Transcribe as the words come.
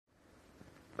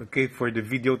Okay, for the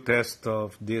video test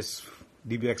of this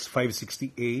dbx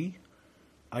 560A,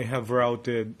 I have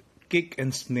routed kick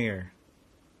and snare.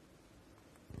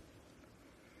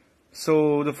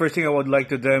 So the first thing I would like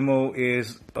to demo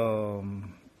is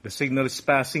the signal is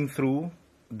passing through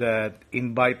that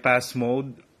in bypass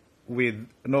mode with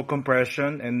no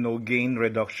compression and no gain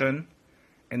reduction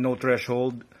and no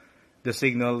threshold. The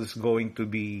signal is going to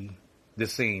be the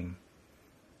same.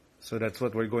 So that's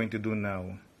what we're going to do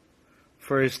now.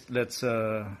 First, let's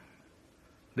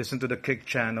listen to the kick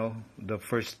channel, the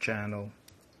first channel.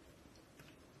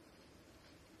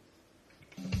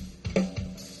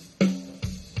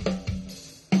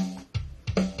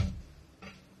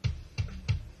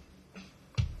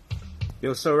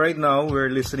 So right now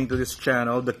we're listening to this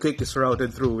channel. The kick is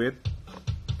routed through it.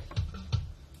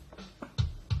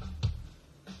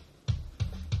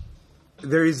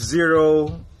 There is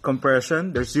zero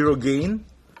compression, there's zero gain.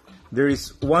 There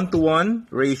is 1-to-1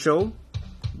 ratio,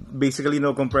 basically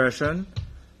no compression.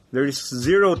 There is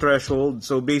zero threshold,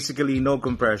 so basically no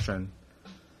compression.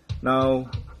 Now,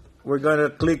 we're gonna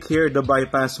click here the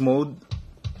bypass mode.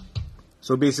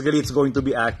 So basically it's going to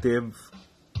be active.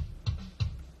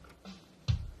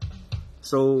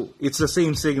 So it's the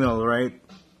same signal, right?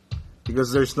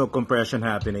 Because there's no compression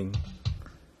happening.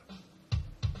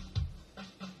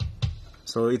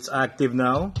 So it's active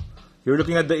now. You're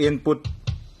looking at the input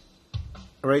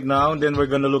right now, then we're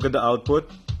going to look at the output.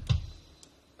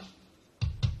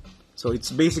 So it's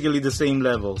basically the same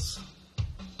levels.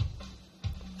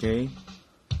 Okay.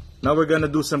 Now we're going to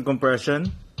do some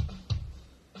compression.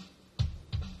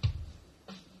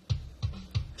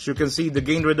 As you can see, the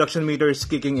gain reduction meter is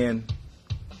kicking in.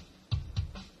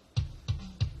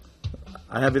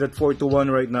 I have it at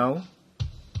 4-to-1 right now.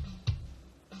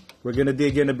 We're going to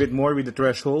dig in a bit more with the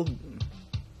threshold.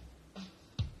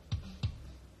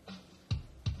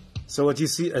 So what you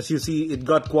see, as you see, it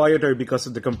got quieter because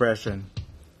of the compression.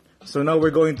 So now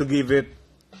we're going to give it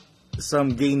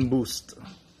some gain boost.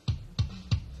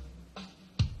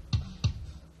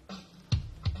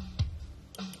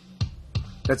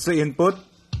 That's the input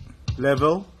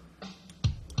level.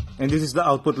 And this is the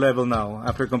output level now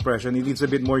after compression. It needs a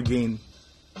bit more gain.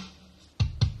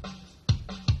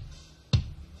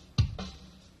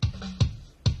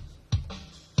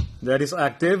 That is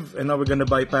active, and now we're going to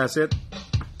bypass it.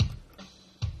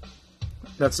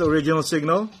 That's the original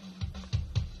signal.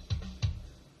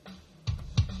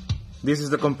 This is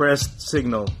the compressed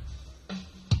signal.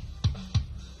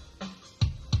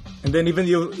 And then even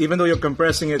though you're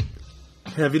compressing it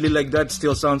heavily like that,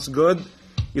 still sounds good.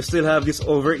 You still have this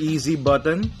over easy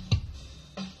button,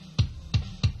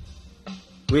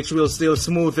 which will still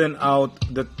smoothen out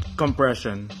the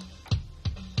compression.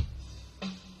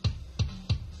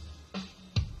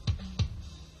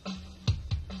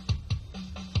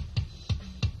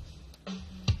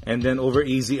 And then over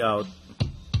easy out,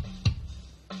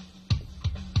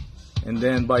 and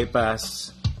then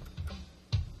bypass.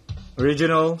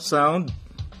 Original sound,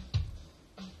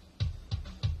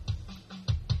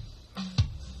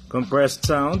 compressed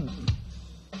sound.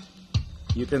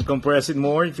 You can compress it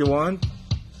more if you want.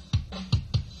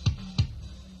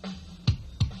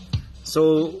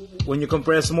 So when you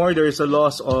compress more, there is a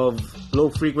loss of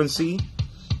low frequency.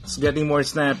 It's getting more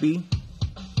snappy.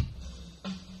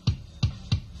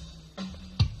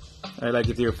 I like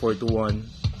it here 4-to-1.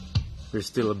 There's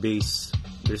still a bass.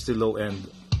 There's still low end.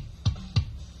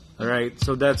 Alright,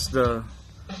 so that's the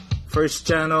first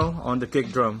channel on the kick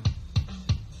drum.